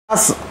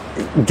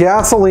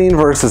Gasoline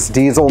versus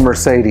diesel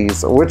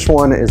Mercedes, which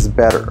one is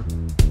better?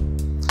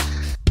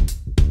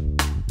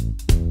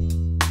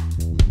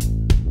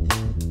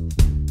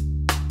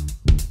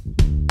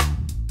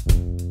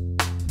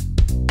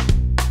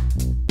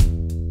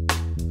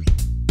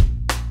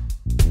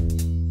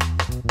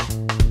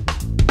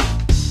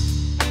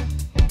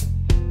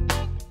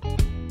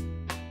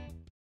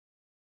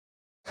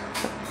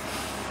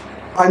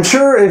 I'm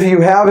sure if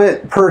you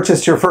haven't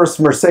purchased your first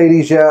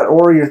Mercedes yet,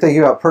 or you're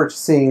thinking about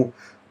purchasing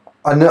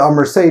a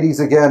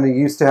Mercedes again, you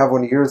used to have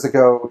one years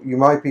ago, you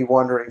might be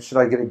wondering, should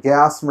I get a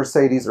gas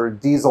Mercedes or a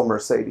diesel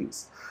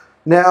Mercedes?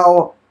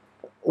 Now,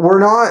 we're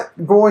not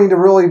going to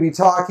really be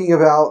talking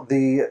about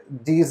the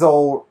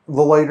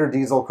later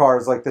diesel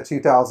cars like the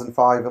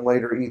 2005 and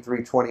later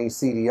E320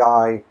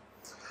 CDI.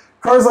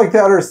 Cars like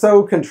that are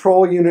so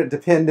control unit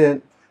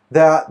dependent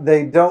that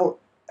they don't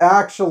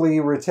actually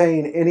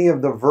retain any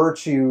of the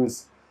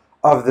virtues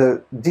of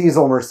the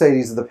diesel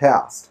Mercedes of the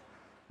past.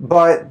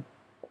 But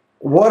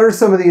what are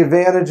some of the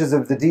advantages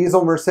of the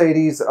diesel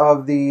Mercedes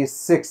of the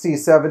 60s,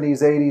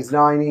 70s, 80s,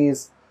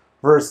 90s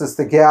versus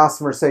the gas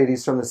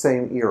Mercedes from the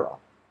same era?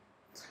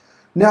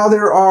 Now,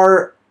 there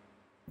are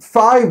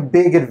 5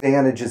 big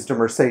advantages to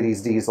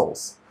Mercedes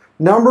diesels.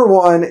 Number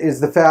 1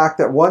 is the fact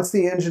that once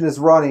the engine is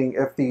running,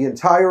 if the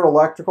entire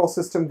electrical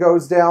system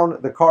goes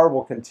down, the car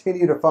will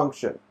continue to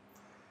function.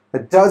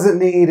 It doesn't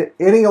need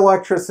any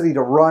electricity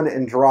to run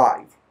and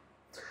drive.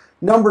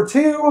 Number 2,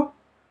 you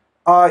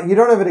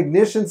don't have an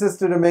ignition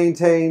system to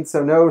maintain,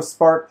 so no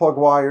spark plug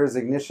wires,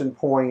 ignition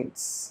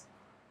points,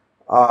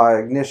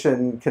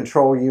 ignition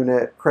control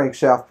unit,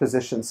 crankshaft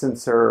position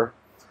sensor,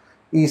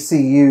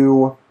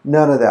 ECU,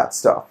 none of that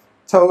stuff.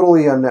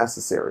 Totally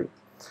unnecessary.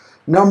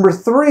 Number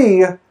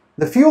 3,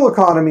 the fuel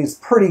economy is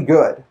pretty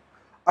good.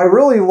 I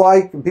really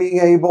like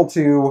being able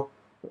to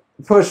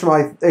push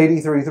my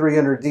 83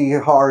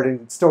 300D hard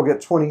and still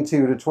get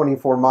 22 to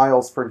 24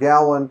 miles per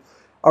gallon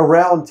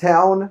around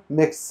town,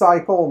 mixed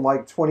cycle, and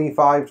like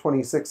 25,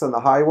 26 on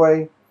the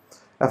highway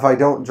if I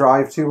don't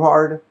drive too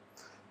hard.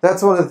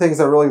 That's one of the things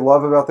I really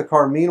love about the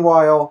car.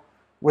 Meanwhile,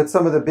 with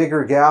some of the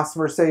bigger gas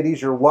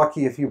Mercedes, you're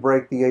lucky if you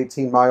break the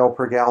 18 mile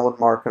per gallon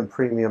mark on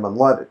premium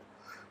unleaded.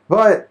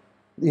 But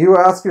you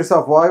ask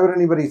yourself, why would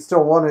anybody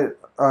still want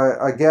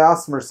a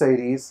gas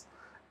Mercedes?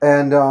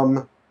 And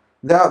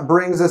that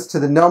brings us to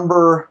the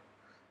number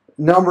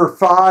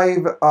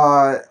 5.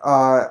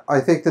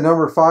 I think the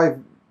number 5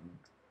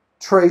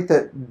 trait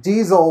that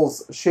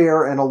diesels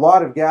share and a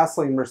lot of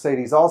gasoline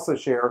Mercedes also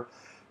share.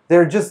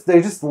 They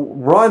just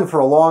run for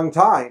a long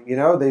time. You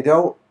know, they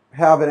don't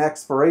have an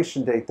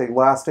expiration date. They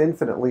last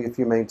infinitely if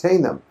you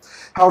maintain them.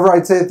 However,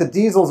 I'd say that the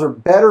diesels are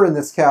better in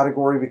this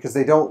category because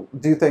they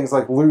don't do things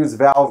like lose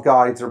valve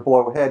guides or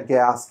blow head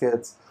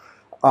gaskets.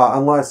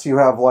 Unless you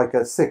have like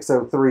a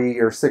 603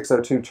 or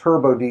 602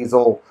 turbo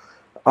diesel,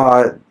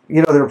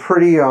 you know, they're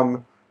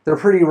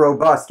pretty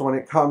robust when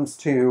it comes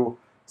to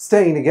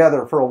staying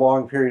together for a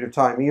long period of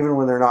time, even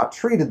when they're not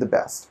treated the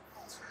best.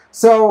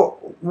 So,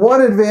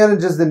 what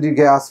advantages then do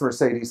gas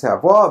Mercedes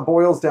have? Well, it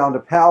boils down to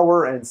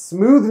power and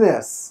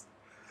smoothness.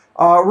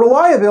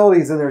 Reliability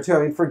is in there too.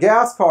 I mean, for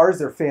gas cars,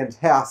 they're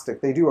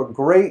fantastic. They do a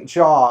great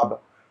job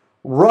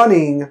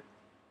running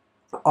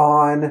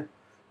on,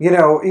 you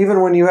know, even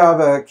when you have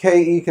a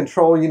KE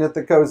control unit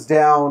that goes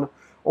down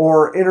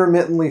or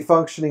intermittently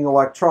functioning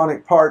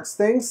electronic parts,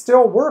 things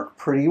still work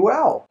pretty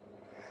well.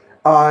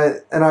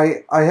 And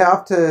I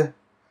have to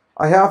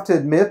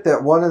admit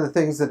that one of the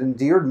things that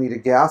endeared me to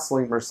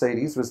gasoline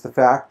Mercedes was the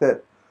fact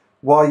that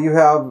while you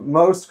have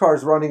most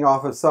cars running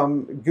off of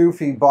some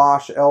goofy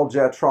Bosch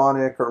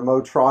L-Jetronic or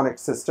Motronic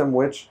system,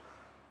 which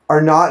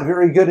are not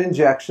very good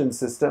injection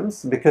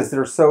systems because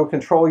they're so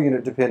control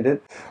unit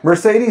dependent,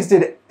 Mercedes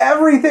did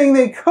everything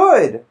they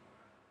could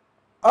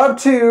up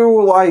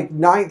to like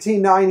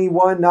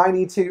 1991,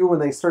 92 when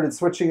they started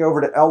switching over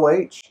to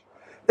LH.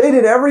 They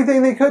did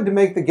everything they could to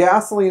make the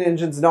gasoline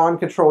engines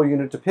non-control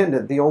unit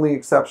dependent. The only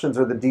exceptions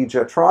are the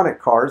D-Jetronic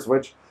cars,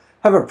 which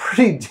have a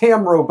pretty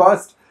damn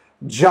robust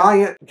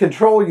giant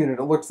control unit.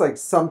 It looks like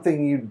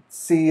something you'd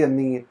see in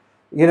the,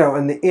 you know,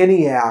 in the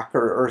ENIAC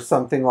or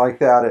something like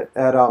that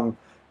at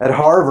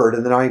Harvard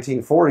in the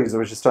 1940s. It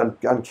was just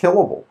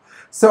unkillable.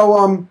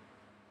 So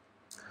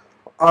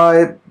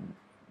I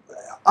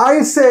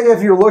say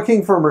if you're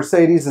looking for a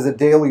Mercedes as a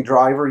daily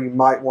driver, you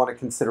might want to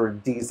consider a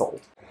diesel.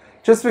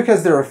 Just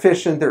because they're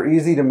efficient, they're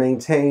easy to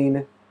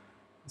maintain.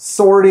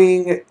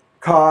 Sorting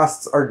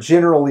costs are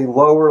generally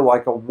lower,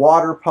 like a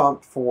water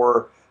pump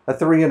for a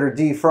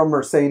 300D from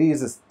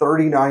Mercedes is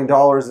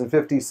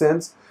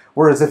 $39.50.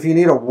 Whereas if you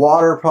need a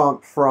water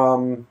pump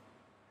from,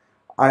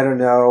 I don't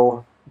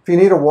know, if you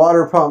need a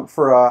water pump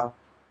for a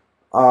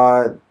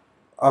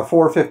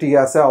 450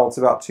 SL, it's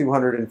about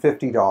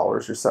 $250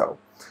 or so.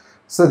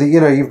 So you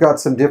know, you've got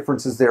some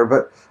differences there.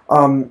 But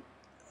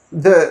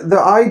the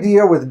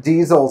idea with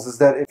diesels is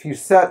that if you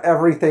set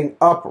everything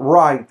up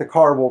right, the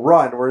car will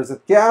run. Whereas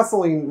with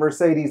gasoline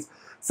Mercedes,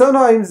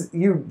 sometimes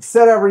you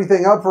set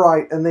everything up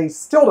right and they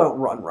still don't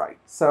run right.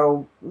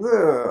 So,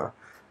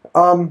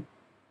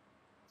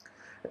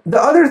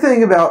 The other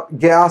thing about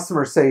gas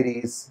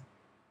Mercedes,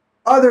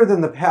 other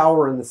than the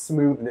power and the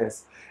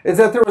smoothness, is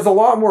that there was a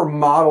lot more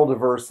model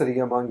diversity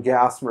among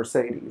gas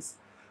Mercedes.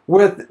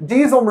 With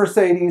diesel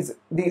Mercedes,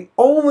 the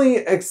only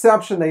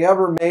exception they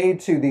ever made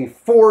to the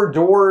 4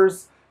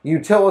 doors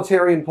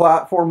utilitarian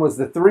platform was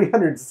the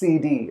 300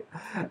 CD.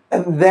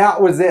 And that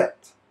was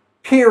it.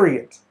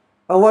 Period.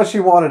 Unless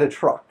you wanted a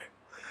truck.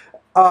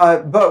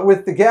 But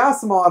with the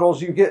gas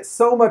models, you get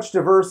so much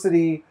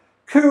diversity.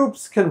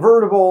 Coupes,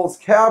 convertibles,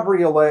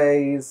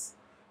 cabriolets,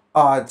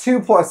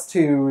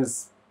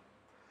 2+2s,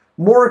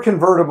 more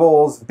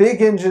convertibles,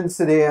 big engine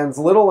sedans,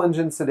 little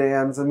engine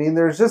sedans. I mean,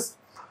 there's just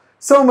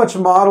so much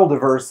model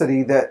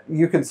diversity that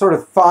you can sort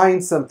of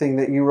find something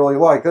that you really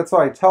like. That's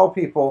why I tell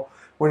people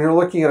when you're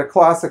looking at a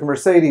classic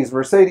Mercedes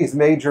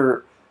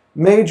major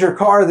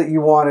car that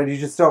you wanted, you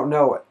just don't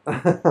know it.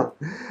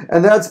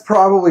 And that's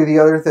probably the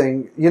other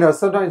thing. You know,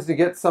 sometimes to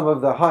get some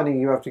of the honey,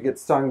 you have to get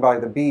stung by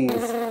the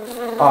bees.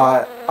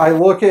 I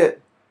look at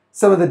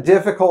some of the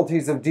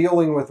difficulties of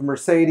dealing with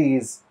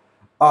Mercedes,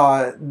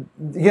 you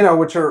know,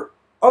 which are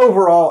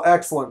overall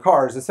excellent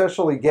cars,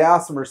 especially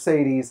gas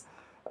Mercedes,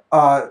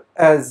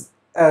 as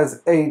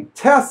a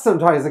test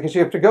sometimes, because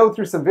you have to go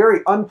through some very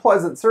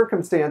unpleasant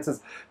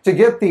circumstances to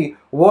get the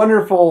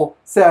wonderful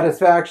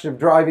satisfaction of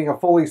driving a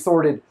fully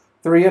sorted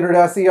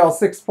 300 SEL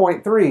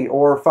 6.3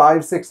 or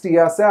 560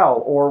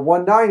 SL or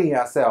 190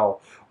 SL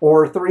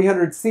or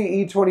 300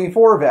 CE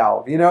 24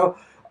 valve. You know,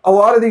 a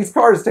lot of these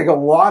cars take a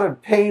lot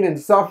of pain and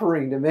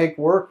suffering to make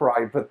work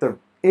right, but the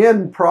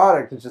end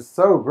product is just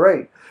so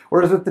great.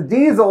 Whereas with the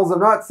diesels, I'm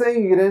not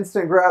saying you get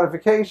instant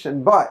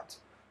gratification, but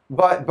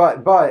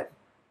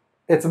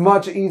it's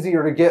much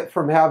easier to get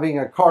from having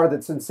a car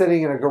that's been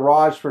sitting in a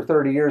garage for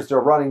 30 years to a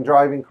running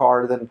driving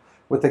car than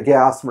with a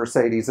gas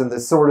Mercedes, and the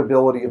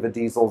sortability of a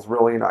diesel is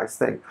really a nice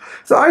thing.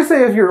 So I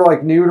say if you're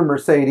like new to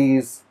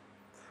Mercedes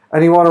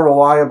and you want a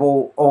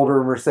reliable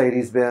older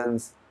Mercedes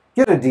Benz,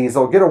 get a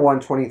diesel, get a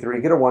 123,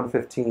 get a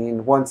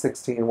 115,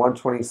 116,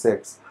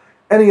 126,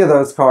 any of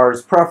those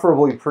cars,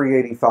 preferably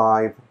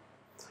pre-85.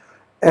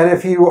 And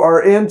if you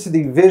are into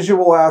the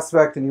visual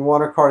aspect and you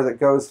want a car that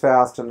goes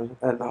fast and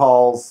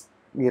hauls,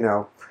 you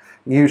know,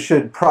 you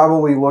should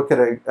probably look at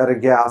a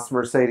gas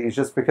Mercedes,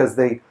 just because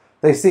they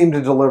seem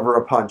to deliver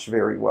a punch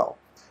very well.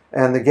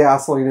 And the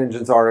gasoline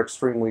engines are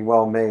extremely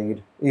well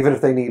made, even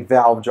if they need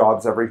valve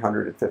jobs every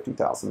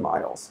 150,000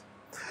 miles.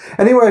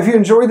 Anyway, if you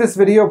enjoyed this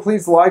video,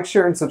 please like,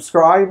 share, and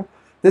subscribe.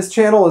 This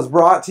channel is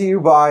brought to you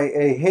by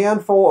a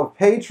handful of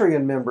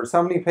Patreon members.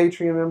 How many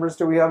Patreon members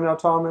do we have now,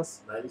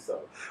 Thomas?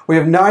 97. We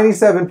have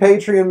 97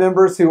 Patreon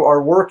members who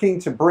are working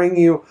to bring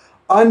you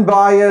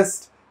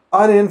unbiased,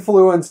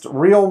 uninfluenced,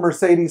 real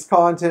Mercedes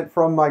content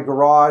from my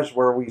garage,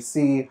 where we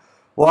see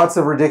lots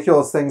of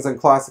ridiculous things in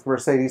classic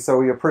Mercedes. So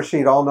we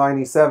appreciate all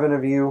 97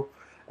 of you,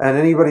 and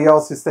anybody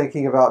else who's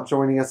thinking about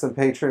joining us on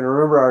Patreon.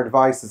 Remember, our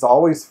advice is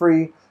always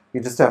free. You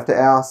just have to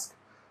ask.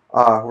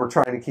 We're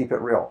trying to keep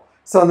it real.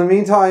 So in the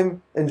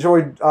meantime,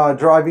 enjoy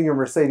driving your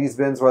Mercedes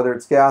Benz, whether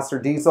it's gas or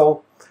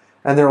diesel.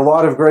 And there are a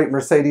lot of great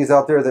Mercedes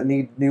out there that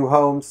need new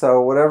homes.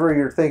 So whatever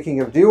you're thinking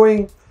of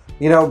doing,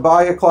 you know,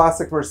 buy a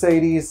classic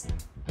Mercedes.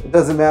 It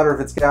doesn't matter if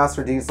it's gas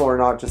or diesel or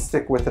not. Just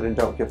stick with it and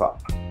don't give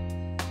up.